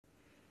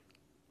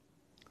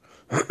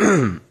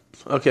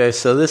Okay,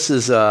 so this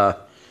is the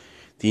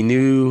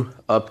new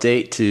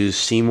update to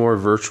Cmoar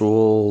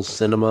Virtual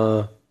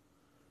Cinema,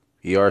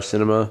 VR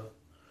Cinema.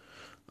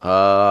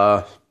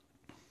 Uh,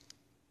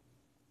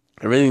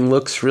 Everything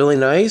looks really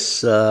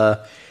nice. It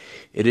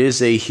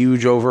is a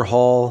huge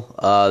overhaul.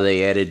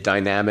 They added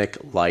dynamic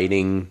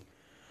lighting.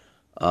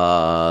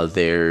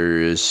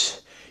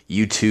 There's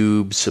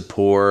YouTube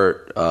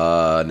support.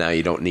 Now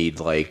you don't need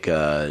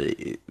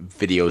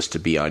videos to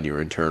be on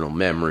your internal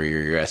memory or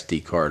your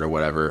SD card or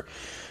whatever.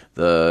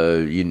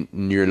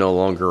 You're no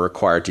longer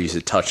required to use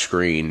a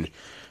touchscreen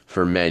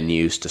for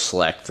menus to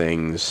select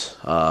things.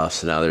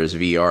 So now there's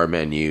VR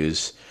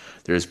menus.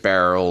 There's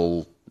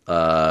barrel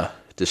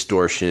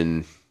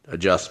distortion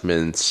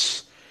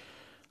adjustments.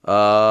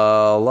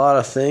 A lot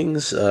of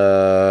things.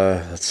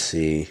 Let's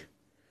see.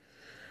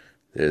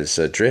 There's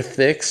a drift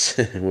fix,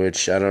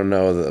 which I don't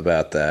know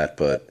about that,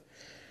 but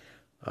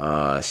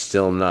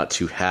still not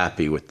too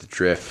happy with the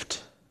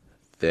drift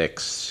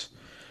fix.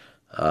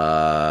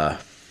 Because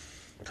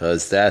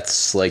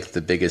that's like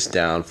the biggest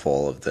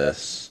downfall of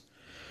this.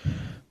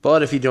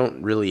 But if you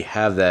don't really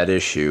have that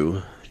issue,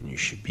 then you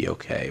should be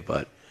okay.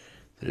 But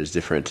there's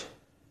different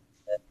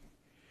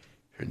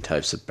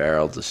types of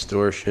barrel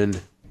distortion.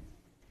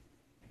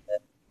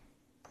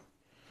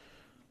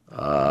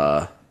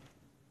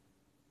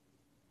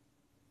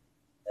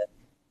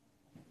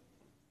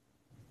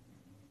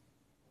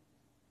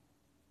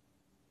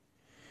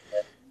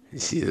 You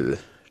see, the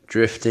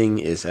drifting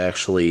is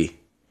actually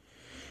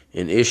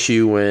an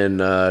issue when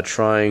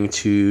trying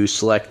to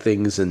select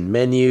things in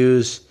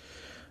menus.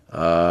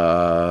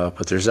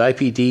 But there's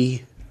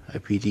IPD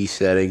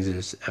settings,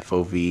 there's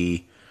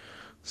FOV,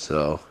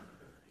 so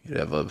you'd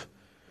have a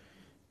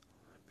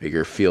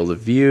bigger field of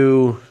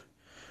view.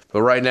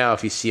 But right now,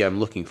 if you see, I'm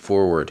looking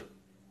forward.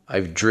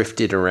 I've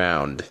drifted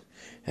around.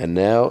 And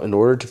now, in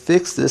order to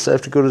fix this, I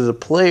have to go to the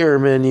player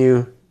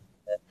menu,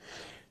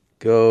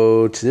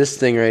 go to this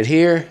thing right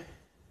here,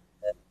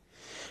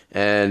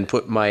 and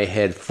put my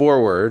head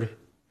forward,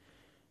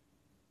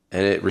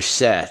 and it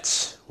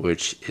resets,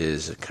 which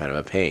is kind of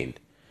a pain.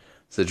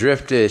 So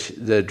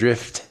the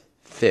drift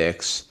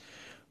fix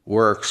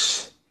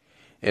works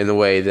in the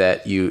way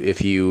that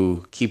if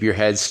you keep your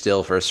head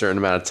still for a certain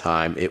amount of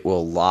time, it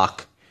will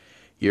lock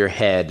your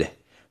head,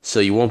 so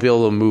you won't be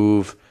able to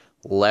move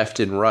left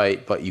and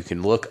right, but you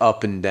can look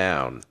up and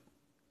down.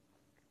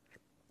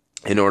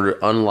 In order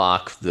to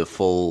unlock the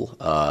full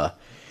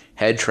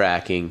head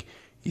tracking,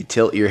 you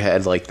tilt your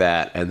head like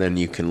that, and then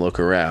you can look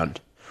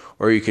around.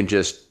 Or you can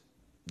just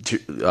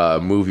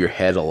move your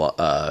head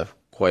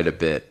quite a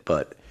bit,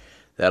 but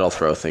that'll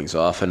throw things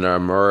off. And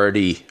I'm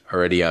already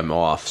I'm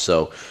off.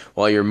 So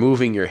while you're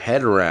moving your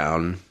head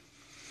around,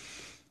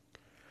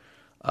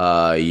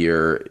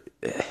 the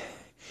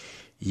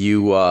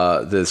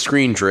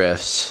screen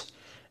drifts,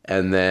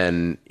 and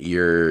then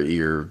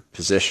your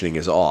positioning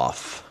is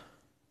off.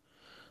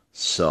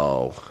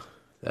 So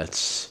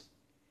that's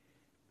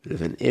a bit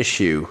of an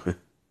issue.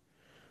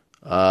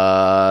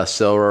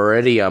 So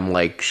already I'm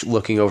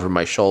looking over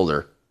my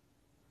shoulder.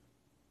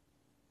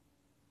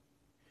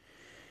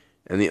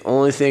 And the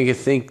only thing I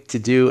think to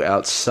do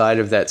outside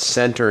of that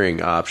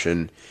centering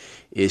option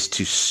is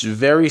to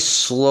very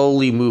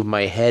slowly move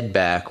my head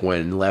back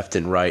when left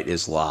and right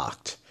is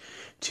locked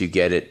to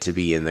get it to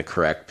be in the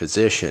correct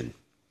position,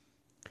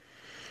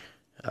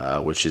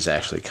 which is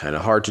actually kind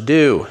of hard to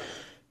do.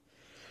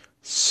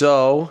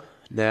 So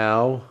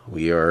now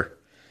we are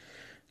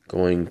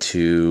going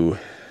to,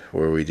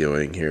 what are we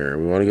doing here?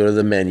 We want to go to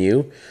the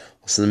menu.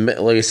 So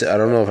like I said, I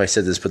don't know if I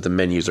said this, but the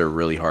menus are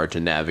really hard to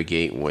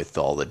navigate with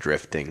all the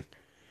drifting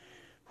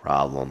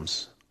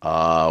problems. We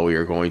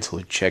are going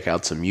to check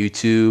out some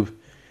YouTube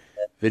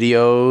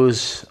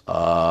videos.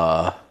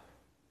 I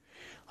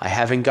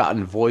haven't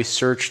gotten voice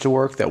search to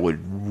work. That would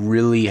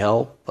really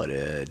help, but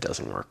it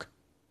doesn't work.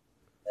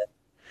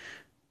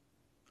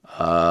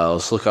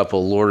 Let's look up a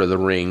Lord of the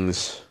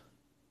Rings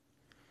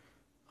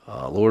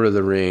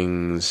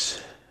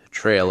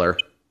trailer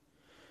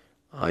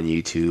on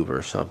YouTube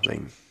or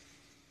something.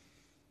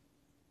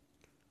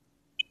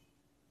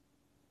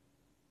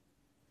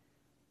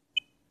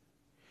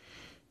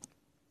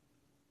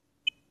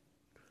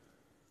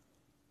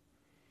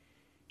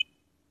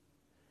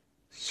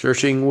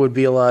 Searching would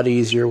be a lot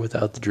easier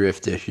without the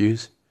drift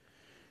issues.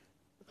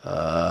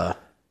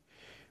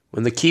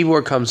 When the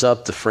keyboard comes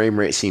up, the frame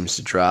rate seems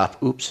to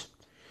drop. Oops.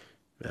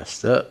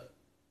 Messed up.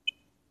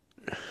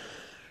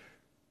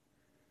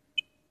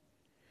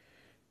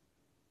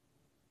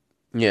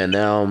 Yeah,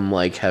 now I'm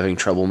having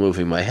trouble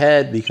moving my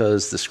head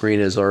because the screen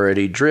has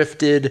already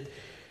drifted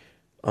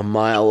a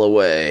mile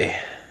away.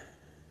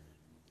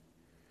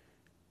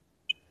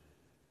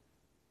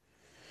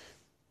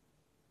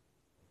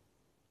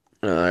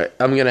 Alright,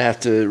 I'm going to have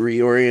to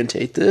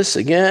reorientate this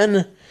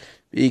again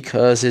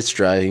because it's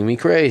driving me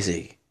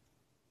crazy.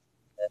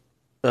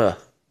 I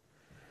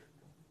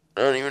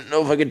don't even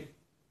know if I could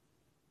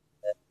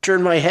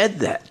turn my head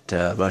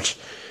that much.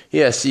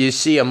 Yes, you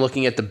see I'm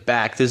looking at the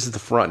back. This is the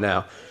front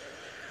now.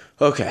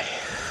 Okay.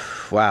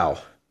 Wow.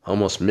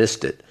 Almost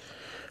missed it.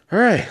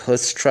 Alright,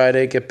 let's try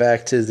to get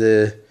back to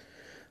the...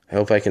 I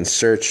hope I can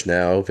search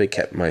now. I hope it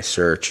kept my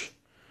search.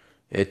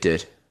 It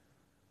did.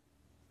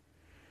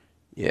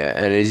 Yeah,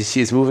 and as you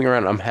see, it's moving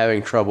around. I'm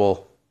having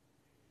trouble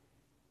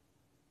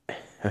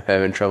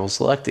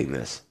selecting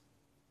this.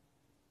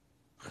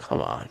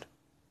 Come on.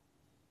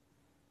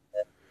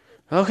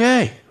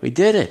 Okay, we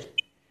did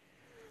it.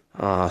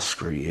 Aw,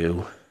 screw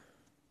you.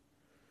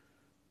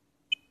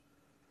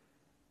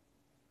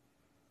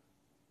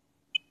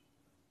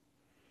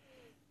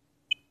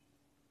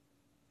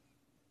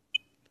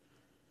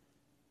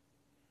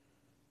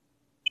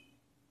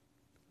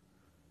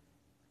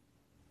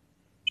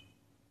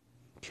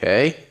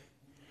 Okay.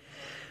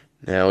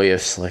 Now we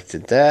have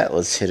selected that.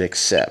 Let's hit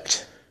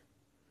accept.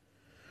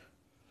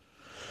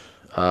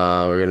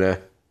 We're gonna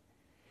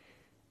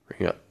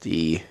bring up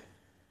the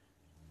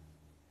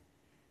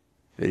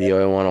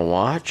video I want to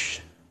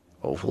watch,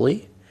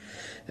 hopefully.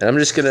 And I'm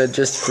just gonna,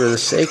 just for the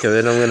sake of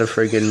it, I'm gonna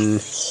friggin'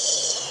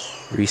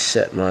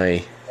 reset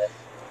my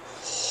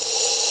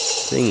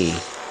thingy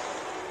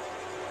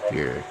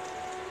here.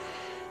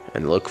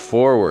 And look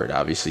forward.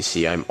 Obviously,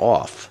 see, I'm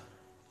off.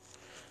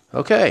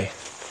 Okay.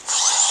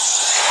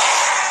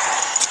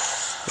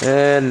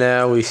 And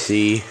now we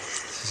see,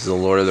 this is the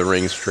Lord of the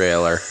Rings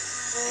trailer.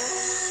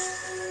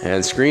 And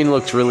the screen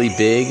looks really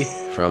big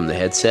from the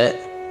headset.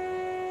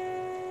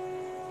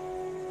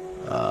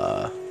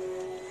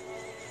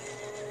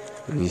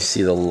 And you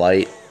see the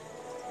light.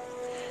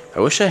 I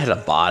wish I had a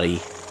body.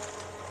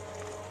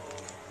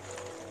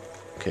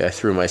 Okay, I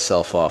threw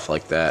myself off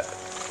like that.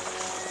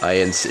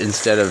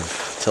 Instead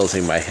of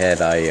tilting my head,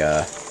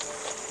 I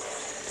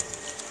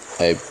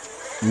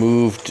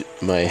moved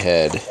my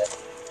head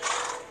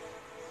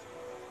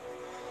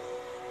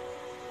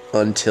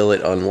until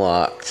it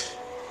unlocked.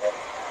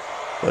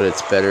 But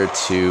it's better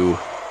to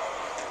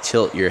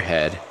tilt your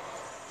head.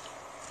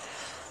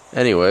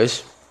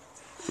 Anyways,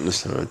 I'm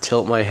just going to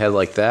tilt my head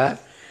like that,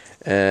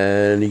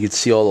 and you can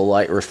see all the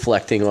light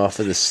reflecting off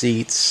of the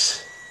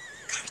seats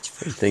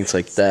and things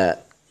like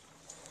that.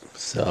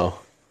 So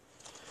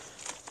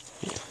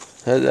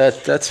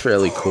that's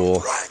fairly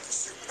cool.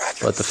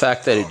 But the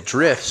fact that it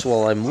drifts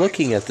while I'm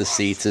looking at the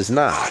seats is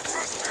not.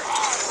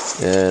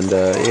 And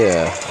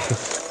yeah.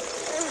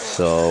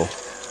 So,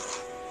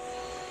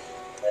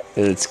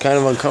 and it's kind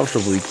of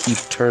uncomfortable. You keep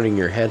turning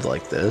your head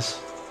like this.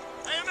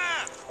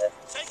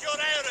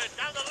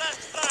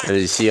 And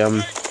as you see,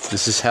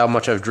 this is how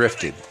much I've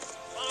drifted.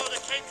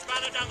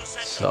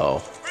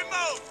 So,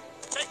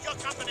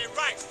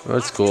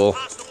 that's cool.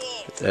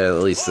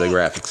 At least the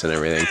graphics and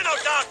everything.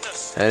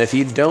 And if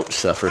you don't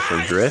suffer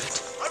from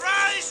drift,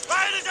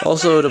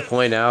 also to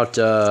point out,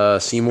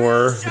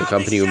 Cmoar, the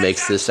company who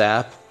makes this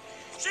app,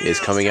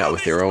 is coming out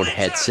with their own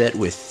headset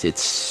with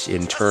its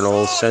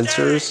internal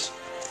sensors,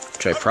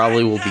 which I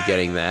probably will be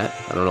getting that.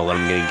 I don't know that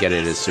I'm going to get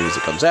it as soon as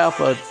it comes out,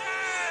 but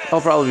I'll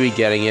probably be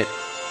getting it.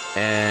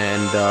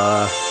 And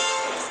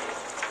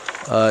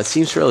it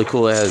seems really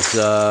cool. It has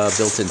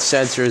built-in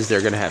sensors.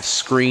 They're going to have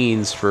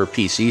screens for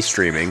PC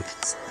streaming,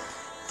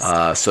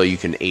 so you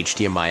can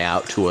HDMI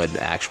out to an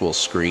actual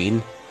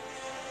screen.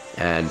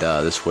 And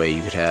this way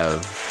you could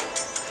have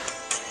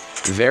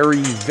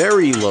very,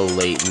 very low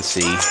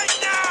latency,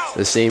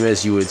 the same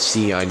as you would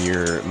see on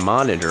your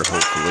monitor,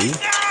 hopefully.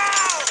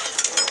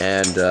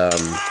 And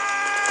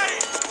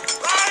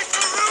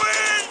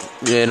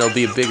it'll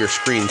be a bigger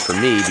screen for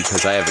me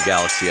because I have a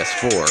Galaxy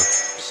S4.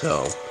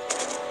 So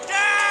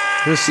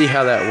we'll see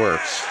how that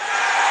works.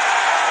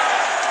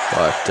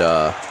 But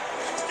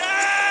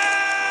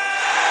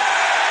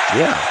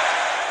yeah.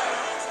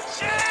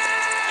 So.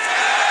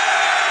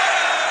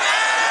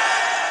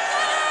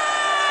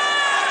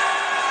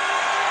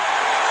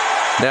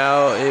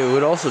 Now it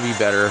would also be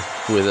better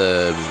with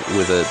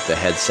the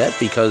headset,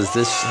 because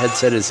this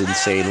headset is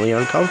insanely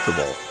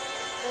uncomfortable.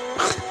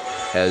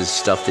 Has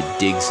stuff that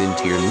digs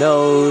into your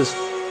nose,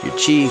 your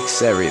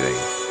cheeks, everything,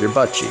 your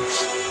butt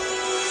cheeks.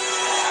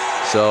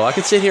 So I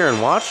could sit here and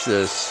watch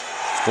this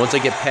once I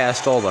get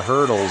past all the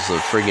hurdles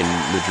of friggin'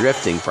 the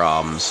drifting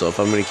problems. So if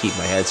I'm going to keep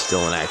my head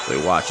still and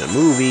actually watch a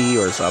movie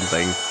or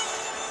something,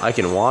 I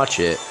can watch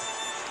it.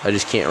 I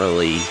just can't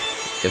really,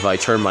 if I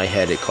turn my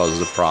head, it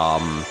causes a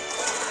problem.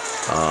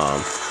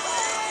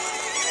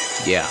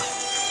 Yeah.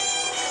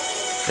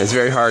 It's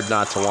very hard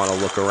not to want to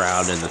look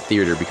around in the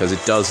theater because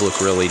it does look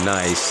really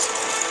nice.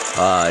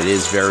 It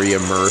is very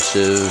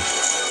immersive.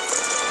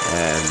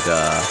 And,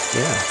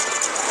 yeah.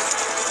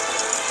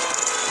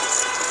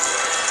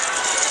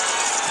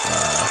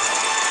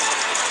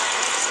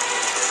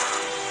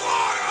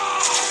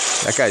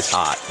 That guy's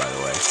hot, by the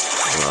way.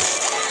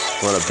 I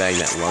want to bang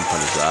that lump on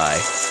his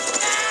eye.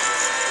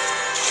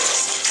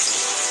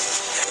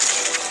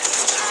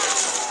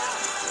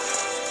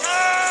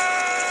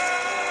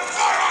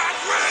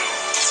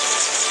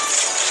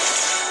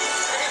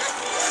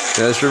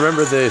 Now just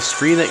remember, the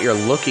screen that you're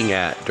looking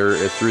at through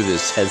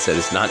this headset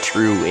is not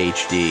true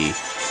HD,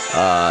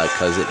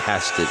 because it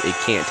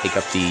can't take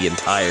up the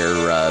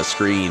entire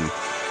screen,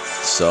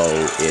 so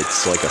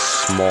it's like a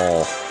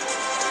small,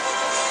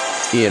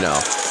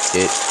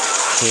 it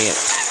can't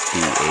be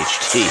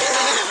HD.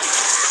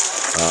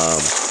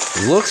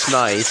 It looks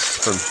nice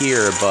from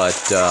here, but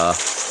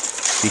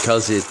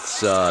because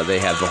it's they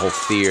have the whole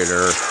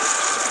theater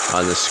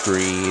on the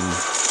screen,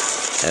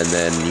 and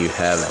then you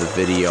have the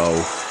video.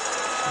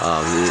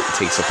 It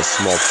takes up a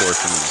small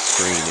portion of the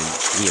screen, and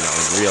in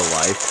real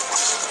life,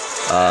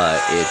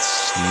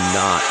 it's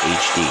not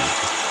HD.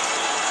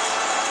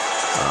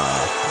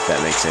 If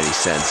that makes any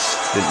sense.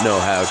 Didn't know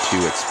how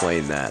to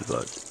explain that,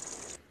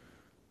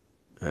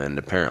 and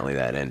apparently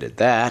that ended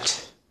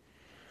that.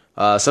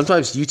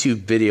 Sometimes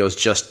YouTube videos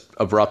just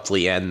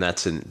abruptly end.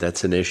 That's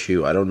an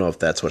issue. I don't know if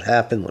that's what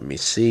happened. Let me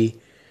see.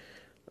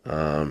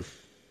 Can't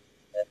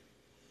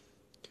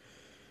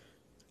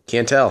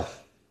tell.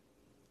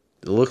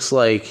 It looks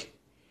like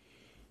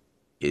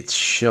it's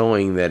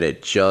showing that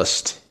it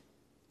just...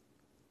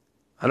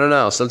 I don't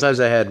know. Sometimes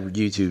I had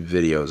YouTube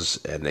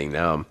videos ending.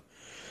 Now,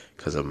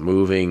 because I'm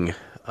moving,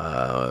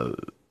 the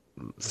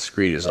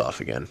screen is off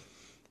again.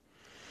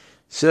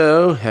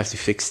 So, have to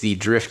fix the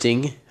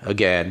drifting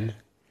again.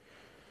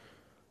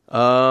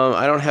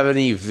 I don't have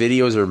any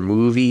videos or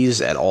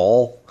movies at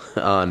all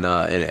on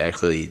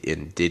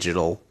in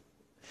digital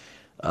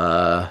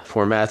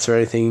formats or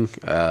anything.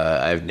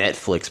 I have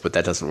Netflix, but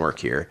that doesn't work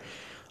here.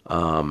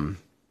 Other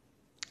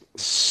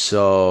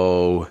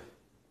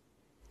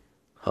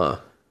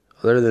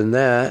than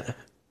that,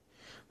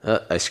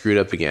 I screwed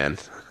up again.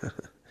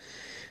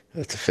 I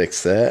have to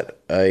fix that.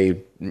 I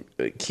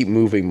keep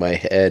moving my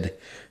head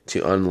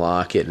to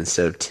unlock it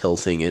instead of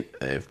tilting it.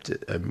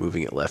 I'm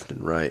moving it left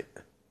and right.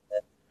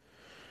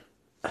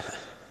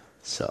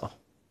 So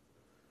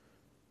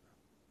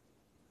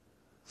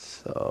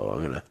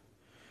I'm going to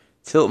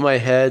tilt my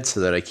head so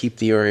that I keep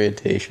the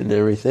orientation and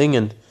everything,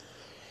 and I'm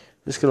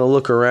just going to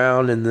look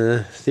around in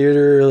the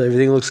theater.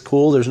 Everything looks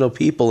cool. There's no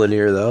people in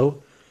here,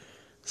 though.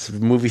 This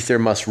movie theater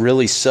must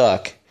really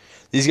suck.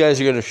 These guys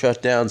are going to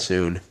shut down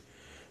soon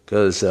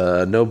because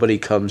nobody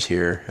comes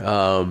here.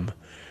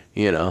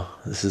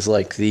 This is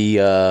like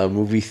the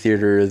movie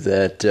theater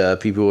that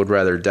people would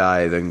rather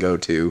die than go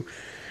to.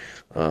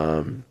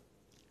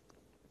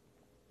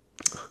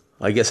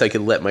 I guess I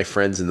could let my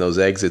friends in those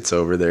exits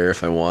over there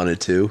if I wanted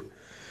to.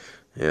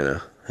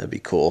 That'd be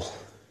cool.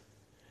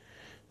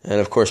 And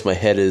of course my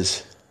head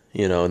is,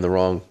 in the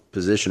wrong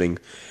positioning.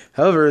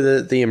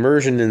 However, the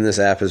immersion in this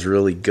app is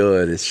really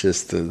good. It's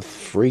just the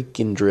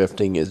freaking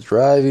drifting is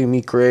driving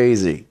me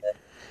crazy.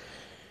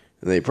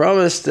 And they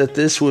promised that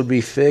this would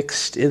be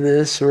fixed in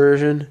this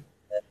version.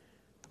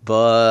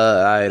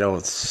 But I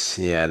don't...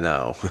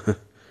 no.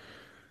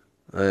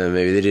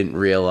 Maybe they didn't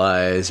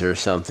realize or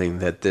something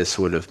that this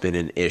would have been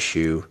an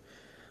issue.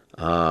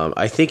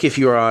 I think if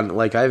you're on,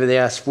 like I've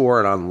asked for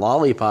it on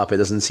Lollipop, it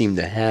doesn't seem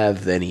to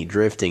have any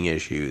drifting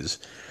issues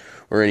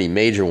or any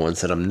major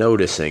ones that I'm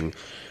noticing.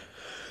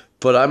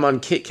 But I'm on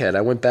KitKat.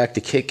 I went back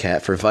to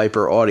KitKat for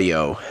Viper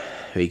Audio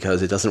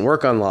because it doesn't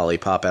work on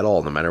Lollipop at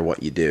all, no matter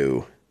what you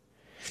do.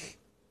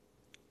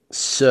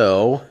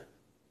 So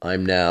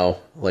I'm now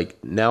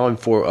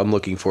I'm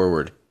looking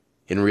forward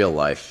in real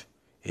life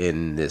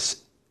in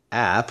this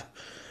app.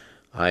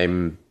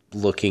 I'm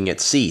looking at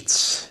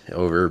seats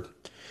over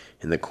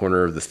in the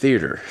corner of the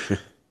theater.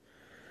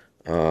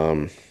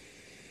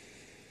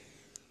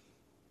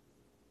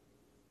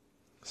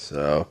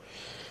 So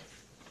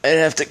I'd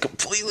have to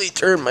completely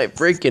turn my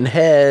freaking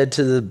head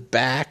to the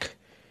back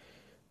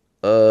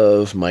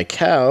of my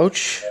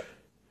couch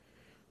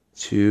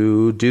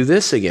to do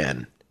this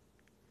again.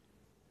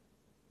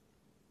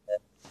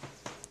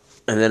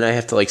 And then I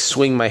have to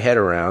swing my head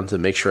around to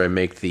make sure I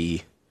make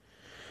the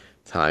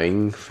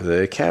timing for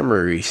the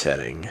camera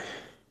resetting.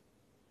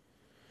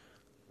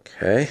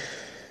 Okay,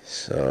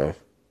 so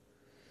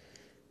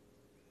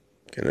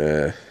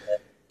gonna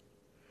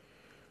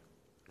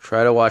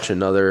try to watch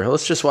another.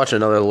 Let's just watch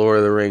another Lord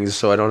of the Rings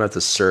so I don't have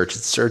to search.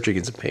 Searching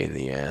is a pain in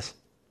the ass.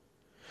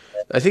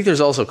 I think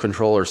there's also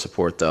controller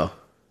support though.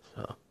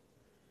 So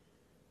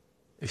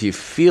if you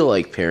feel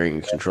like pairing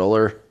a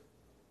controller,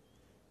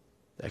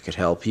 that could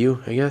help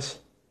you, I guess.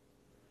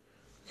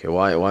 Okay,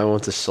 why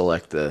won't this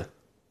select the...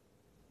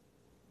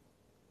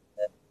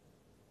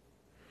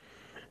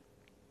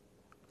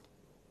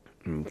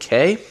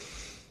 Okay.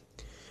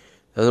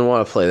 Doesn't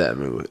want to play that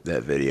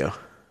video.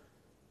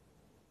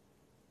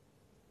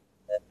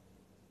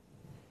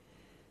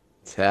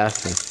 It's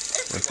happening.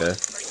 Okay.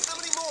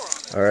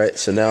 Alright,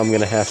 so now I'm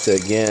going to have to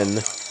again...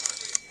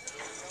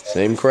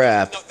 Same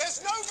crap.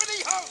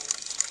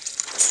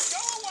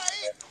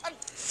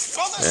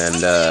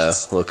 And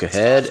look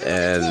ahead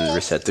and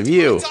reset the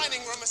view.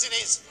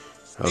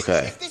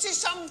 Okay. This is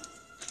some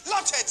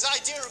bloodhead's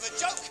idea of a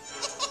joke.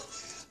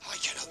 I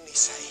can only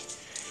say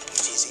it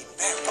is in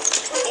very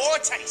poor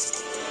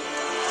taste.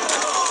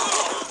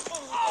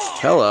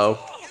 Hello.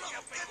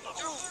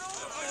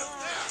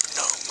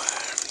 No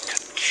man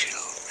can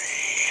kill me.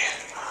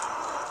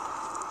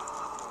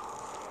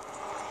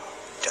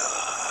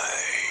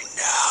 Die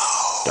now.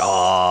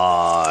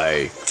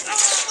 Die.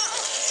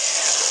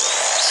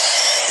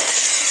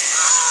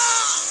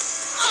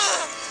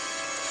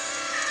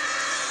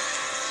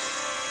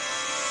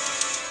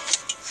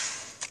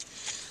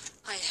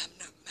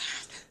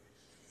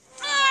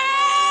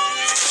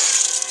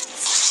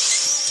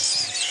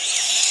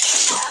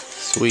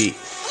 Sweet.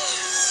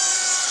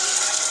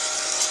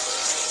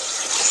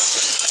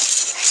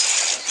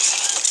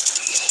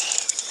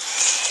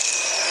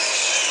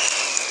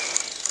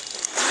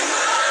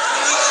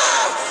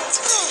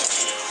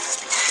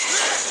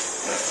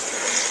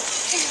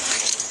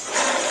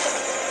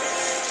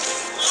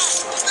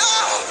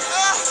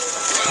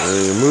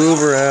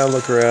 Move around,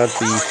 look around,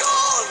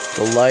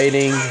 the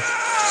lighting. You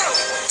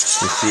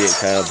see it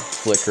kind of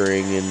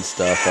flickering and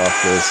stuff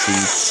off the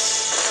seats.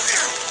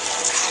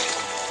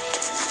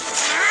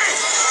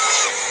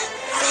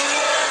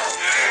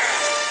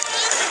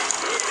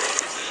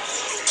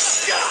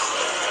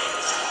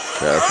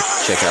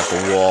 Check out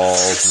the walls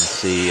and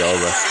see all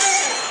the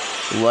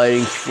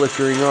lighting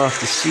flickering off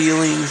the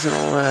ceilings and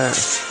all that.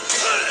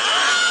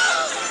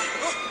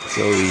 It's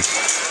always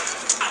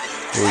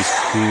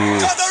cool.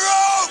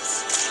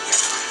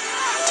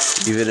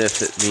 Even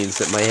if it means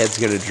that my head's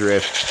gonna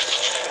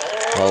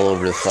drift all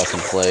over the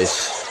fucking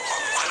place.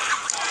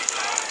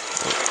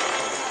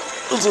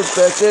 Let's look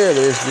back there.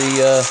 There's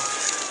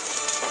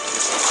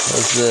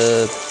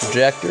the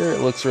projector.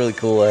 It looks really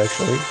cool,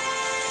 actually.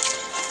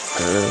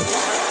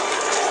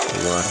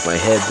 Lock my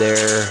head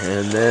there,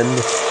 and then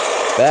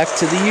back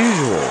to the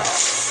usual.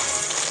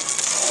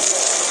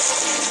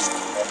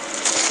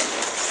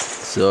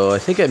 So I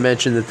think I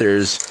mentioned that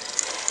there's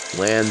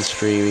LAN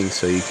streaming,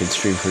 so you can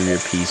stream from your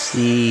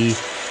PC.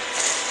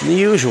 And the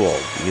usual,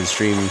 you can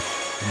stream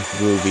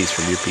movies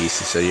from your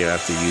PC, so you don't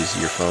have to use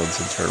your phone's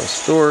internal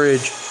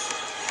storage,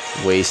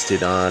 waste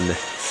it on,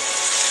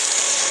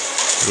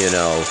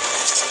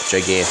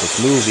 gigantic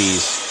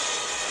movies,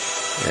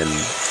 and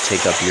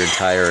take up your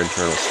entire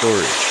internal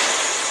storage.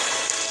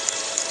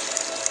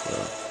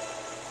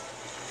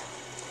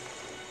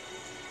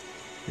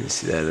 You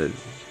see that little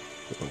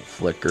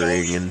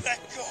flickering and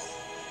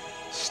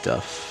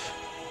stuff.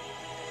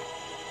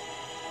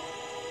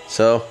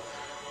 So, I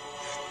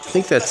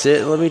think that's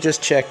it. Let me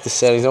just check the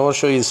settings. I want to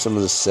show you some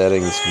of the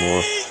settings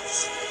more.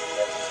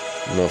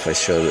 I don't know if I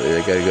showed it.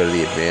 I gotta go to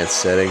the advanced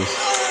settings.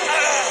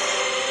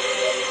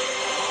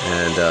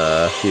 And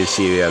you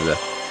see we have the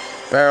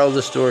barrel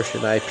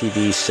distortion,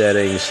 IPD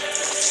settings,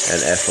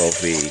 and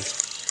FOV.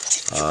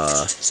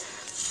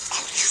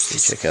 Let me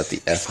check out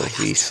the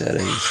FOV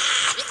settings.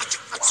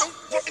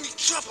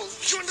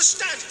 Do you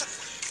understand?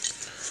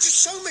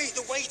 Just show me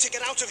the way to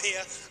get out of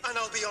here, and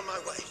I'll be on my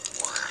way.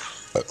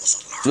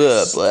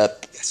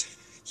 Blep.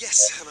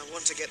 Yes, and I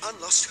want to get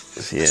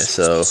unlost. Yeah,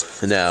 so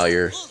now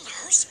you're...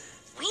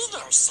 We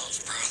know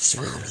safe paths,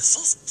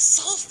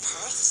 safe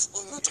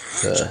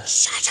paths.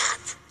 Shut up.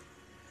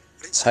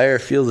 Higher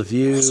field of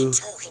view.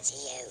 Talking to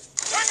you.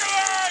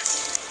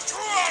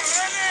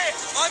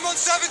 I'm on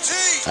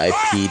 17.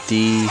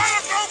 IPD.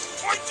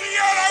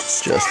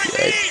 Just the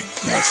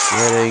IPD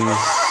settings.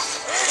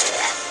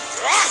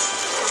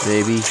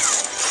 Maybe.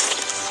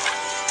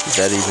 Does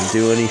that even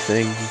do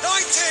anything? 19.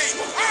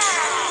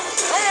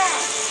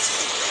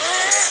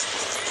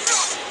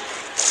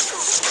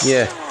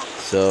 Yeah,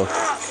 so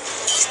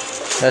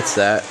that's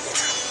that.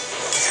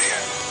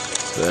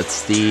 So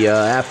that's the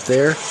app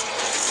there.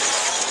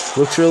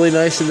 Looks really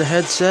nice in the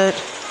headset.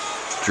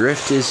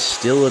 Drift is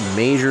still a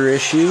major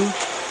issue.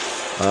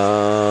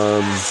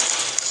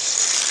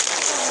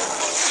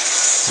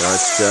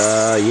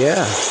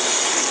 Yeah.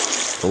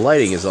 The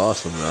lighting is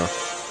awesome though.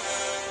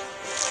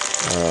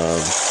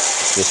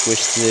 Just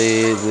wish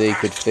they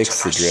could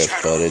fix the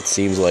drift, but it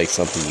seems like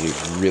something you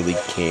really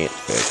can't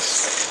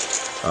fix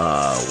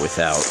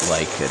without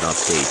like an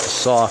update to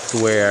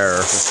software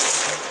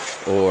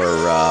or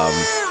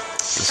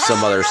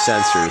some other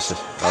sensors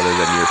other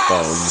than your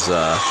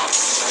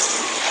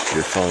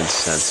phone's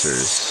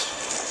sensors.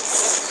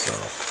 So,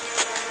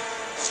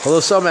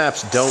 although some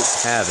apps don't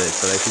have it,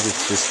 but I think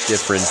it's just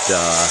different.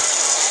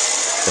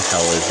 The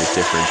hell is it?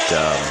 Different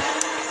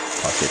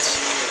buckets.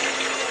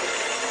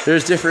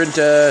 There's different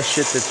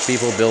shit that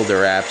people build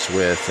their apps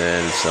with,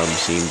 and some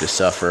seem to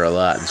suffer a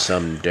lot, and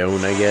some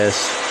don't, I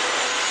guess.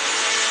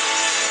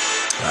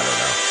 I don't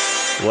know.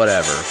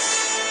 Whatever.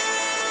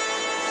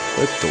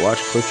 Click to watch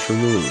clips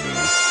from the movie.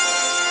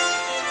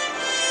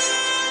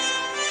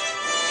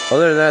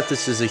 Other than that,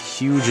 this is a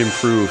huge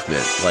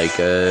improvement. Like,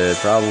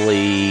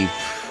 probably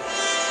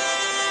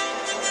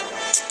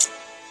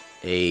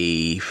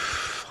a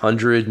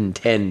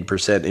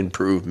 110%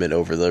 improvement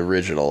over the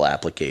original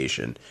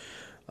application.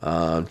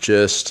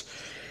 Just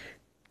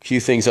a few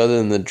things other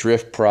than the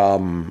drift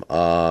problem.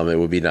 It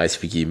would be nice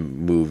if you could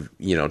move,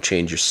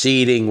 change your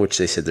seating, which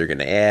they said they're going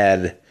to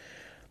add.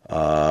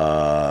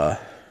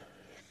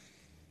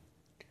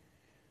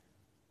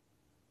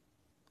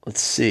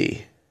 Let's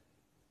see.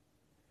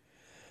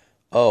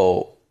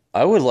 Oh,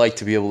 I would like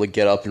to be able to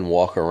get up and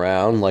walk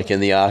around like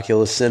in the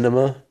Oculus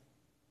Cinema.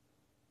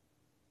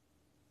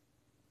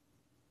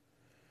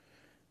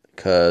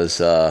 Because,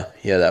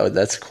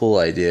 that's a cool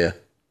idea.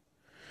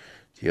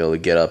 To be able to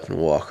get up and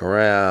walk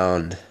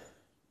around.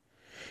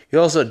 You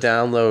also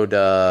download,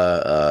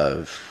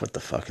 what the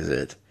fuck is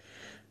it?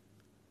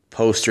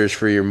 Posters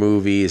for your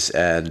movies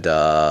and,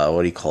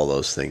 what do you call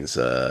those things?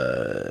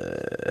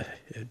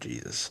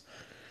 Jesus.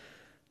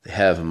 They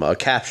have them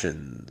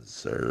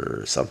captions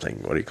or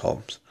something. What do you call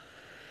them?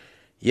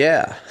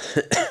 Yeah.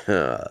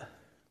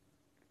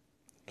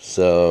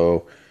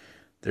 So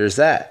there's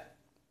that.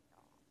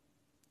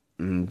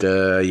 And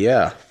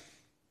yeah.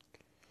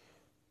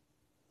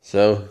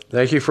 So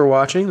thank you for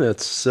watching.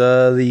 That's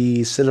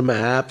the cinema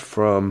app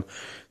from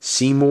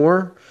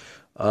Cmoar.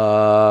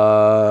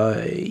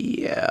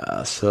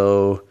 Yeah.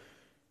 So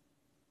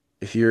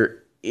if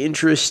you're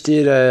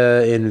interested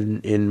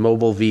in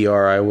mobile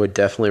VR, I would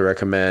definitely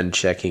recommend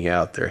checking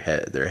out their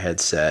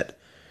headset.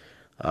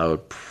 I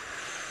would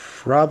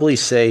probably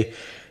say,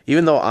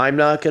 even though I'm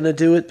not going to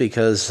do it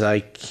because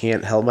I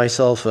can't help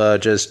myself,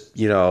 just,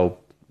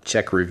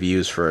 check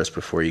reviews first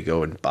before you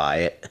go and buy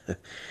it.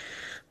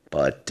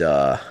 But,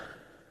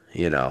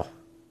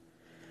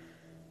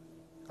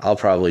 I'll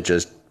probably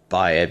just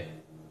buy it,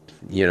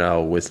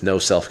 with no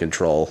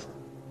self-control,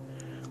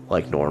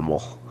 like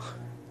normal,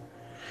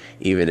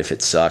 even if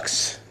it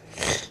sucks.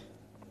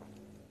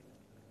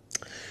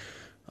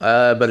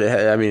 But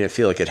I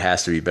feel like it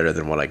has to be better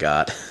than what I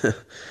got.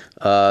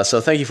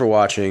 So thank you for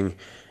watching,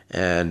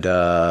 and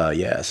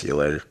yeah, see you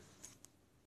later.